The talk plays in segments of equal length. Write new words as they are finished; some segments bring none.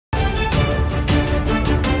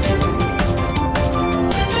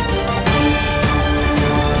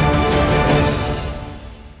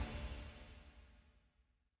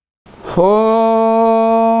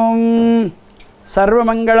ஓம்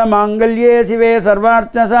சர்வமங்களமாங்கல்யே சிவே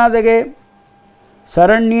சர்வார்த்தசாதகே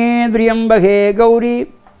சரண்யே த்ரியம்பகே கௌரி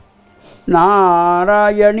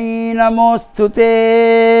நாராயணீ நமோஸ்துதே.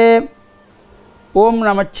 ஓம்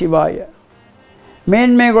நமச்சிவாய.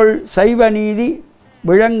 மேன்மைகள் சைவ நீதி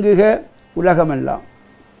விளங்குக உலகமெல்லாம்.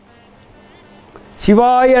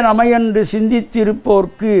 சிவாய நமையென்று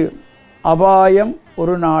சிந்தித்திருப்போர்க்கு அபாயம்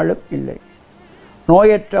ஒரு நாளும் இல்லை.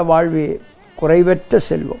 நோயற்ற வாழ்வே குறைவற்ற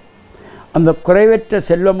செல்வம். அந்த குறைவற்ற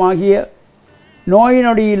செல்வமாகிய நோய்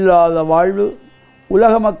நொடி இல்லாத வாழ்வு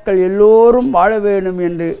உலக மக்கள் எல்லோரும் வாழ வேண்டும்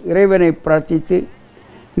என்று இறைவனை பிரார்த்தித்து,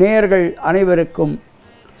 நேயர்கள் அனைவருக்கும்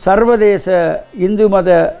சர்வதேச இந்து மத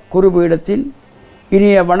குருபீடத்தின்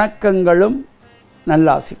இனிய வணக்கங்களும்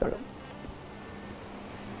நல்லாசிகளும்.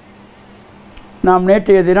 நாம்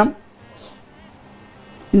நேற்றைய தினம்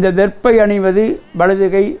இந்த தெற்பை அணிவது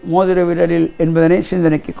வலதுகை மோதிர விரலில் என்பதனை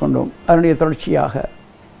சிந்தனைக்கு கொண்டோம். அதனுடைய தொடர்ச்சியாக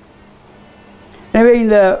எனவே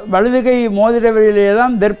இந்த வலதுகை மோதிர விரலிலே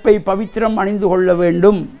தான் தெற்பை பவித்திரம் அணிந்து கொள்ள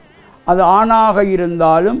வேண்டும். அது ஆணாக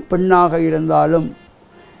இருந்தாலும் பெண்ணாக இருந்தாலும்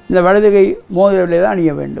இந்த வலதுகை மோதிர விரலிலே தான்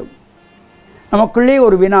அணிய வேண்டும். நமக்குள்ளே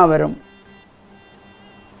ஒரு வினா வரும்,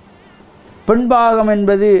 பெண்பாகம்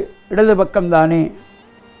என்பது இடது பக்கம்தானே,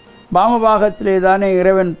 பாமபாகத்திலே தானே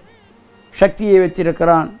இறைவன் சக்தியை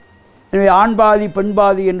வைத்திருக்கிறான். எனவே ஆண்பாதி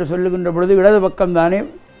பெண்பாதி என்று சொல்லுகின்ற பொழுது இடது பக்கம்தானே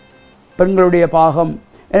பெண்களுடைய பாகம்.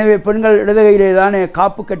 எனவே பெண்கள் இடதுகையிலே தானே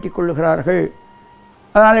காப்பு கட்டி கொள்ளுகிறார்கள்,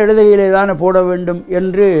 அதனால் இடதுகையிலே தானே போட வேண்டும்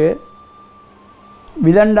என்று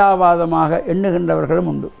விதண்டாவாதமாக எண்ணுகின்றவர்களும்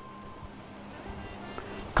உண்டு.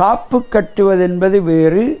 காப்பு கட்டுவது என்பது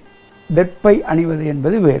வேறு, தெற்பை அணிவது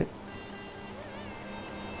என்பது வேறு.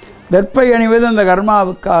 தெற்பை அணிவது அந்த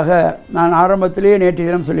கர்மாவுக்காக. நான் ஆரம்பத்திலேயே நேற்று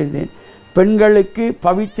தினம் சொல்லியிருந்தேன், பெண்களுக்கு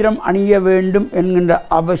பவித்திரம் அணிய வேண்டும் என்கின்ற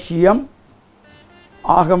அவசியம்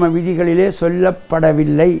ஆகம விதிகளிலே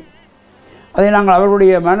சொல்லப்படவில்லை. அதை நாங்கள்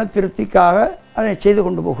அவர்களுடைய மன திருப்திக்காக அதை செய்து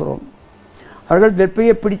கொண்டு போகிறோம். அவர்கள்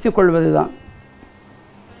தெற்பையை பிடித்து கொள்வது தான்.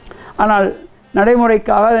 ஆனால்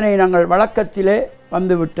நடைமுறைக்காக அதனை நாங்கள் வழக்கத்திலே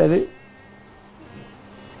வந்துவிட்டது.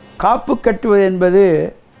 காப்பு கட்டுவது என்பது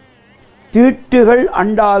தீட்டுகள்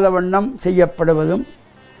அண்டாத வண்ணம் செய்யப்படுவதும்,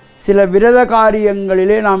 சில விரத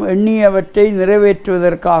காரியங்களிலே நாம் எண்ணியவற்றை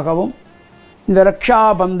நிறைவேற்றுவதற்காகவும் இந்த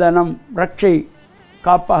ரக்ஷாபந்தனம், ரட்சை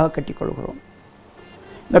காப்பாக கட்டிக்கொள்கிறோம்.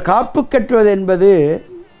 இந்த காப்பு கட்டுவது என்பது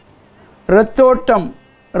இரத்தோட்டம்,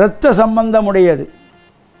 இரத்த சம்பந்தமுடையது.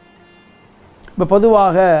 இப்போ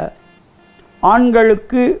பொதுவாக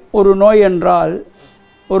ஆண்களுக்கு ஒரு நோய் என்றால்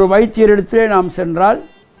ஒரு வைத்தியரிடத்திலே நாம் சென்றால்,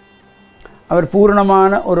 அவர்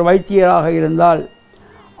பூரணமான ஒரு வைத்தியராக இருந்தால்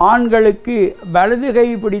ஆண்களுக்கு வலதுகை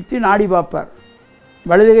பிடித்து நாடி பார்ப்பார்.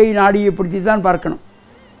 வலதுகை நாடியை பிடித்து தான் பார்க்கணும்.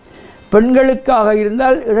 பெண்களுக்காக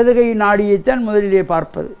இருந்தால் இடதுகை நாடியைத்தான் முதலிலே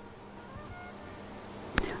பார்ப்பது.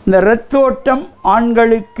 இந்த இரத்தோட்டம்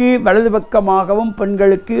ஆண்களுக்கு வலது பக்கமாகவும்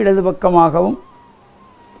பெண்களுக்கு இடது பக்கமாகவும்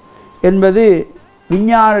என்பது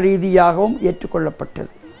விஞ்ஞான ரீதியாகவும்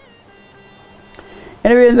ஏற்றுக்கொள்ளப்பட்டது.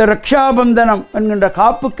 எனவே இந்த ரக்ஷாபந்தனம் என்கின்ற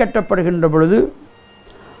காப்பு கட்டப்படுகின்ற பொழுது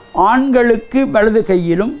ஆண்களுக்கு வலது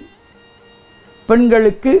கையிலும்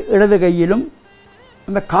பெண்களுக்கு இடது கையிலும்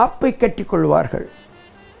அந்த காப்பை கட்டிக்கொள்வார்கள்.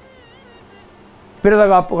 பிரத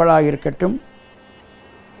காப்புகளாக இருக்கட்டும்,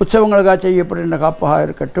 உற்சவங்களுக்காக செய்யப்படுகின்ற காப்பாக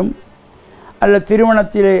இருக்கட்டும், அல்லது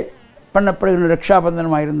திருமணத்திலே பண்ணப்படுகின்ற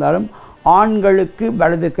ரக்ஷாபந்தனமாக இருந்தாலும் ஆண்களுக்கு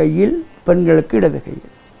வலது கையில், பெண்களுக்கு இடது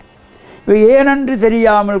கையில். இவை ஏனென்று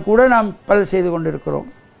தெரியாமல் கூட நாம் பல செய்து கொண்டிருக்கிறோம்.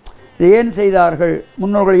 இது ஏன் செய்தார்கள்,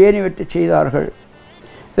 முன்னோர்கள் ஏன் இவற்றை செய்தார்கள்?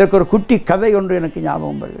 இதற்கு ஒரு குட்டி கதை ஒன்று எனக்கு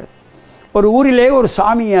ஞாபகம் வருகிறது. ஒரு ஊரிலே ஒரு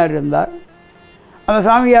சாமியார் இருந்தார். அந்த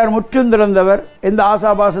சாமியார் முற்றும் திறந்தவர், எந்த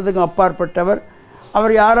ஆசாபாசத்துக்கும் அப்பாற்பட்டவர்.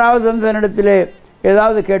 அவர் யாராவது வந்து தன்னிடத்திலே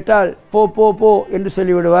ஏதாவது கேட்டால் போ போ போ என்று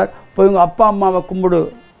சொல்லிவிடுவார். போய் உங்கள் அப்பா அம்மாவை கும்பிடு,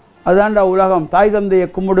 அதான்டா உலகம், தாய் தந்தையை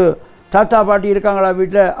கும்பிடு, தாத்தா பாட்டி இருக்காங்களா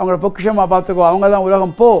வீட்டில், அவங்கள பொக்கிஷமாக பார்த்துக்கோ, அவங்க தான்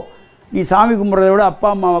உலகம், போ, நீ சாமி கும்பிட்றதை விட அப்பா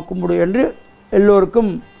அம்மாவை கும்பிடு என்று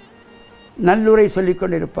எல்லோருக்கும் நல்லுரை சொல்லி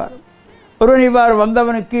கொண்டிருப்பார். ஒருவன் இவ்வாறு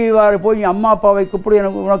வந்தவனுக்கு இவ்வாறு போய் அம்மா அப்பாவை கூப்பிடு,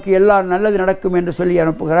 எனக்கு உனக்கு எல்லாம் நல்லது நடக்கும் என்று சொல்லி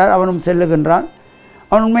அனுப்புகிறார். அவனும் செல்லுகின்றான்.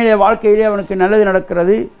 அவன் உண்மையிலே வாழ்க்கையிலே அவனுக்கு நல்லது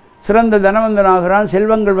நடக்கிறது, சிறந்த தனவந்தனாகிறான்,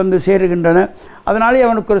 செல்வங்கள் வந்து சேருகின்றன. அதனாலே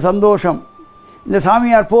அவனுக்கு ஒரு சந்தோஷம். இந்த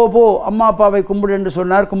சாமியார் போ போ அம்மா அப்பாவை கும்பிடு என்று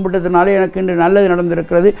சொன்னார், கும்பிட்டதுனாலே எனக்கு இன்று நல்லது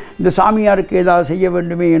நடந்திருக்கிறது, இந்த சாமியாருக்கு ஏதாவது செய்ய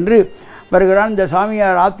வேண்டுமே என்று வருகிறான். இந்த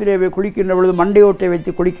சாமியார் ஆத்திரேவை குளிக்கின்ற பொழுது மண்டையோட்டை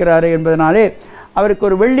வைத்து குளிக்கிறாரே என்பதனாலே அவருக்கு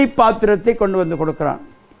ஒரு வெள்ளி பாத்திரத்தை கொண்டு வந்து கொடுக்கிறான்.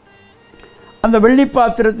 அந்த வெள்ளி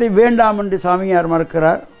பாத்திரத்தை வேண்டாம் என்று சாமியார்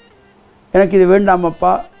மறுக்கிறார். எனக்கு இது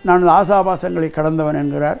வேண்டாமப்பா, நான் ஆசாபாசங்களை கடந்தவன்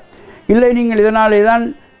என்கிறார். இல்லை, நீங்கள் இதனாலே தான்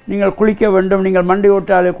நீங்கள் குளிக்க வேண்டும், நீங்கள் மண்டை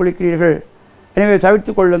ஓட்டாலே குளிக்கிறீர்கள், எனவே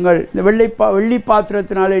தவிர்த்து கொள்ளுங்கள். இந்த வெள்ளி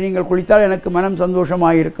பாத்திரத்தினாலே நீங்கள் குளித்தால் எனக்கு மனம்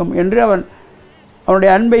சந்தோஷமாக இருக்கும் என்று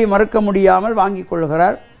அவனுடைய அன்பை மறக்க முடியாமல் வாங்கி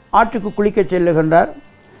கொள்கிறார். ஆற்றுக்கு குளிக்க செல்லுகின்றார்.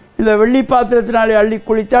 இந்த வெள்ளி பாத்திரத்தினாலே அள்ளி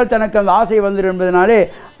குளித்தால் தனக்கு அந்த ஆசை வந்துடும் என்பதனாலே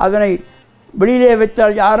அதனை வெளியிலே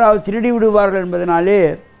வைத்தால் யாராவது திருடி விடுவார்கள் என்பதனாலே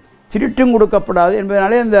திருட்டும் கொடுக்கப்படாது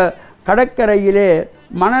என்பதனாலே அந்த கடற்கரையிலே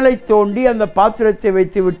மணலை தோண்டி அந்த பாத்திரத்தை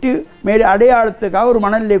வைத்துவிட்டு மேலே அடையாளத்துக்காக ஒரு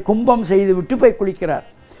மணலிலே கும்பம் செய்துவிட்டு போய் குளிக்கிறார்.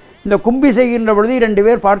 இந்த கும்பி செய்கின்ற பொழுது 2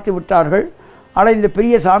 பேர் பார்த்து விட்டார்கள். ஆனால் இந்த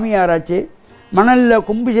பெரிய சாமியாராச்சே மணலில்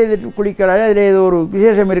கும்பி செய்துவிட்டு குளிக்கிறார்கள், அதில் ஏதோ ஒரு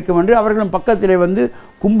விசேஷம் இருக்கும் என்று அவர்களும் பக்கத்திலே வந்து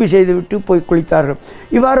கும்பி செய்துவிட்டு போய் குளித்தார்கள்.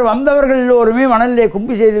 இவ்வாறு வந்தவர்கள் எல்லோருமே மணலிலே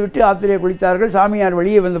கும்பி செய்துவிட்டு ஆற்றிலே குளித்தார்கள். சாமியார்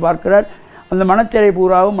வெளியே வந்து பார்க்கிறார். அந்த மணத்திரை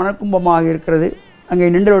பூராவும் மணக்கும்பமாக இருக்கிறது. அங்கே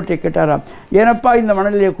நின்றவற்றை கேட்டாராம், ஏனப்பா இந்த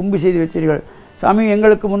மணலிலே கும்பி செய்து வைத்தீர்கள்? சாமி,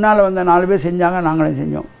 எங்களுக்கு முன்னால் வந்த 4 பேர் செஞ்சாங்க, நாங்களும்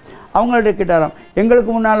செஞ்சோம். அவங்கள்ட்ட கேட்டாராம்,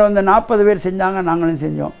 எங்களுக்கு முன்னால் வந்த 40 பேர் செஞ்சாங்க, நாங்களும்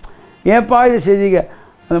செஞ்சோம். ஏப்பா இது செய்தீங்க?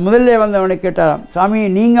 அந்த முதல்ல வந்தவனை கேட்டாராம், சாமி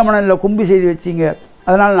நீங்கள் மணலில் கும்பி செய்து வச்சிங்க,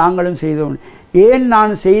 அதனால் நாங்களும் செய்தோம். ஏன்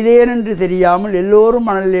நான் செய்தேன் என்று தெரியாமல் எல்லோரும்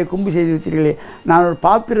மணலிலே கும்பி செய்து வைத்தீர்களே? நான் ஒரு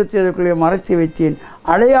பாத்திரத்தை அதற்குள்ளே மறைத்து வைத்தேன்,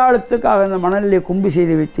 அடையாளத்துக்காக அந்த மணலிலே கும்பி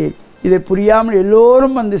செய்து வைத்தேன். இதை புரியாமல்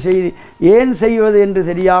எல்லோரும் வந்து செய்து ஏன் செய்வது என்று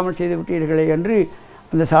தெரியாமல் செய்து விட்டீர்களே என்று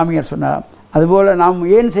அந்த சாமியார் சொன்னார். அதுபோல் நாம்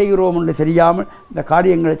ஏன் செய்கிறோம் என்று தெரியாமல் இந்த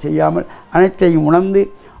காரியங்களை செய்யாமல் அனைத்தையும் உணர்ந்து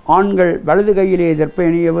ஆண்கள் வலது கையிலே தர்ப்பை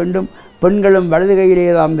அணிய வேண்டும், பெண்களும் வலது கையிலே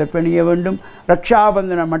தாம் தர்ப்பை அணிய வேண்டும்.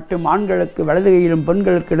 ரக்ஷாபந்தனம் மட்டும் ஆண்களுக்கு வலது கையிலும்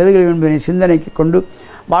பெண்களுக்கு இடது கையிலும் என்பதை சிந்தனைக்கு கொண்டு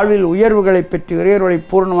வாழ்வில் உயர்வுகளை பெற்று இறையர்களை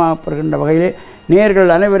பூர்ணமாக பெறுகின்ற வகையிலே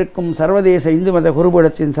நேயர்கள் அனைவருக்கும் சர்வதேச இந்து மத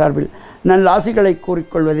குருபீடத்தின் சார்பில் நல்ல ஆசிகளை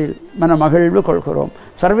கூறிக்கொள்வதில் மன மகிழ்வு கொள்கிறோம்.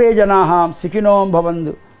 சர்வே ஜனாகாம் சுகினோம்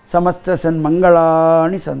பவந்து சமஸ்த சன்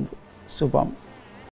மங்களாணி சந்து சுபம்.